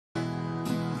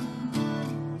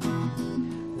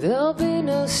There'll be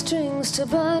no strings to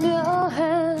bind your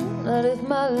hand, not if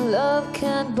my love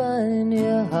can't bind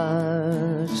your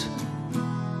heart.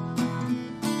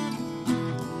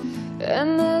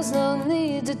 And there's no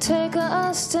need to take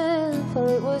a stand, for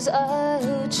it was I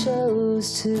who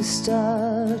chose to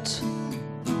start.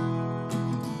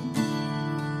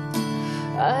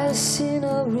 I see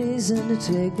no reason to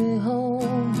take me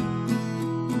home.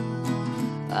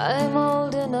 I'm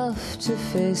old enough to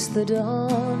face the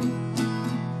dawn.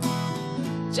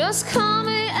 Just call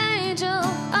me angel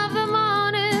of the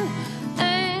morning,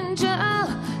 angel.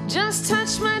 Just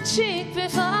touch my cheek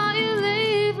before you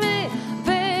leave me,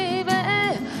 baby.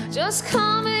 Just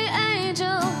call me angel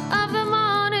of the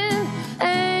morning,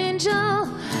 angel.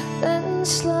 Then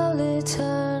slowly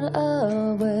turn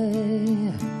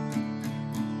away.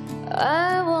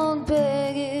 I won't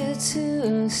beg you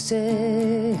to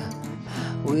stay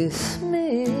with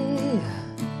me.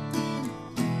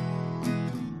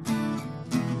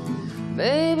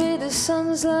 Maybe the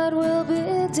sun's light will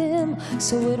be dim,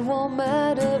 so it won't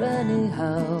matter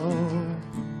anyhow.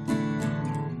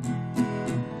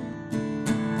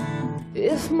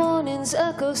 If morning's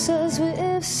echo says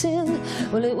we've sinned,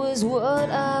 well, it was what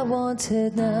I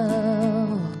wanted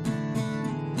now.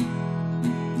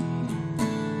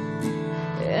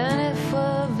 And if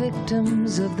we're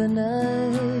victims of the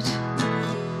night,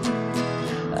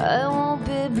 I won't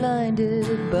be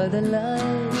blinded by the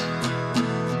light.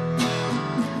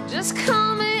 Just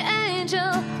call me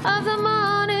angel of the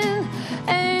morning,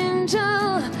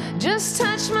 angel. Just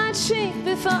touch my cheek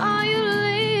before you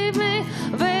leave me,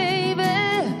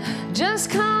 baby. Just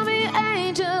call me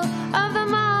angel of the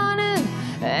morning,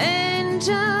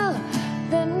 angel.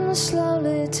 Then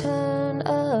slowly turn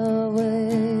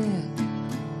away.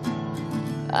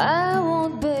 I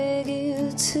won't beg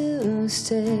you to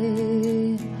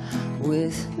stay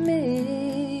with me.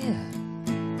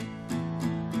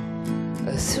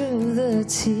 Through the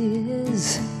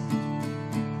tears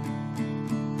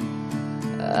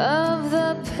of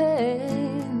the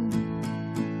pain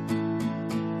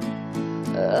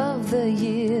of the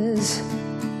years.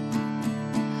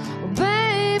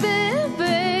 Baby,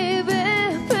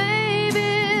 baby,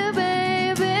 baby,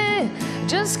 baby.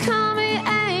 Just call me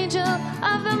angel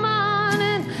of the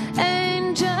morning,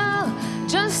 angel.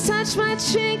 Just touch my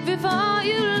cheek before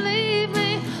you leave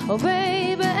me, oh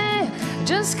baby.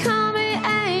 Just call me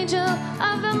angel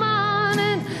of the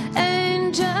morning,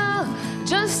 angel.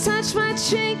 Just touch my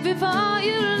cheek before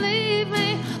you leave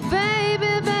me,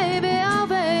 baby, baby, oh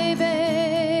baby.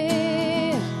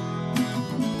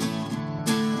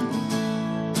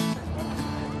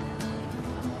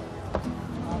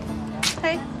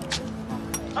 Hey.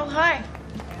 Oh, hi.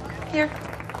 Here.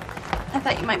 I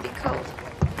thought you might be cold.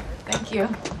 Thank you.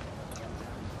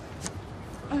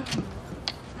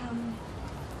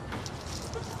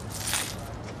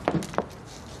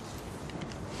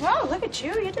 Whoa, look at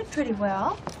you. You did pretty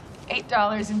well.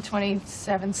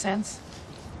 $8.27.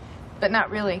 But not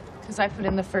really, because I put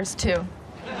in the first two.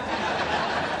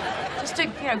 Just to,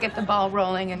 get the ball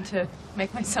rolling and to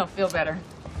make myself feel better.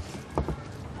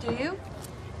 Do you?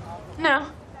 No.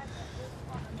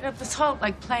 This whole,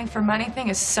 playing for money thing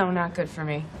is so not good for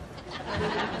me.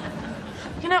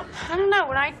 I don't know,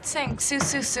 when I sang Sue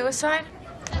Sue Suicide,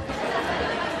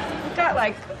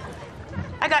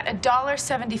 I got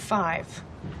 $1.75.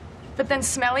 But then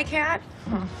Smelly Cat,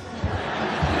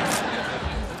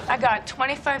 I got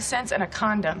 25 cents and a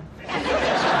condom.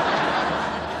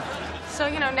 So,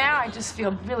 now I just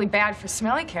feel really bad for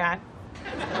Smelly Cat.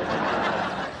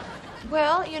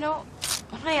 Well,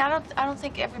 honey, I don't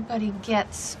think everybody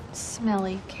gets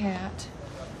Smelly Cat.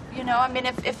 I mean,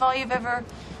 if all you've ever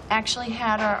actually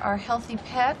had are healthy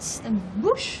pets, then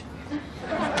whoosh.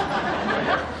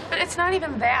 But it's not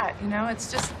even that, it's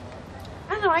just,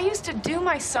 I don't know, I used to do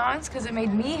my songs because it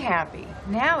made me happy.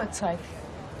 Now it's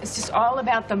just all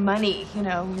about the money,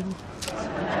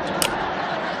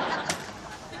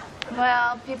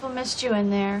 Well, people missed you in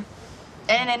there.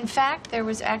 And in fact, there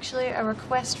was actually a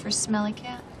request for Smelly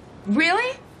Cat.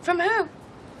 Really? From who?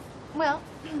 Well,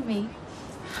 me.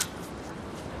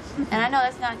 And I know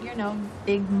that's not your,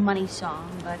 big money song,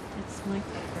 but it's my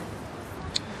favorite.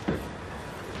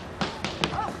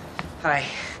 Hi.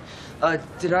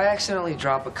 Did I accidentally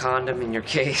drop a condom in your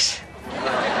case?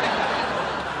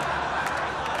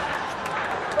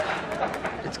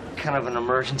 It's kind of an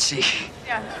emergency.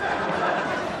 Yeah.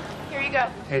 Here you go.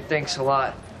 Hey, thanks a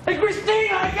lot. Hey,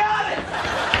 Christine, I got it!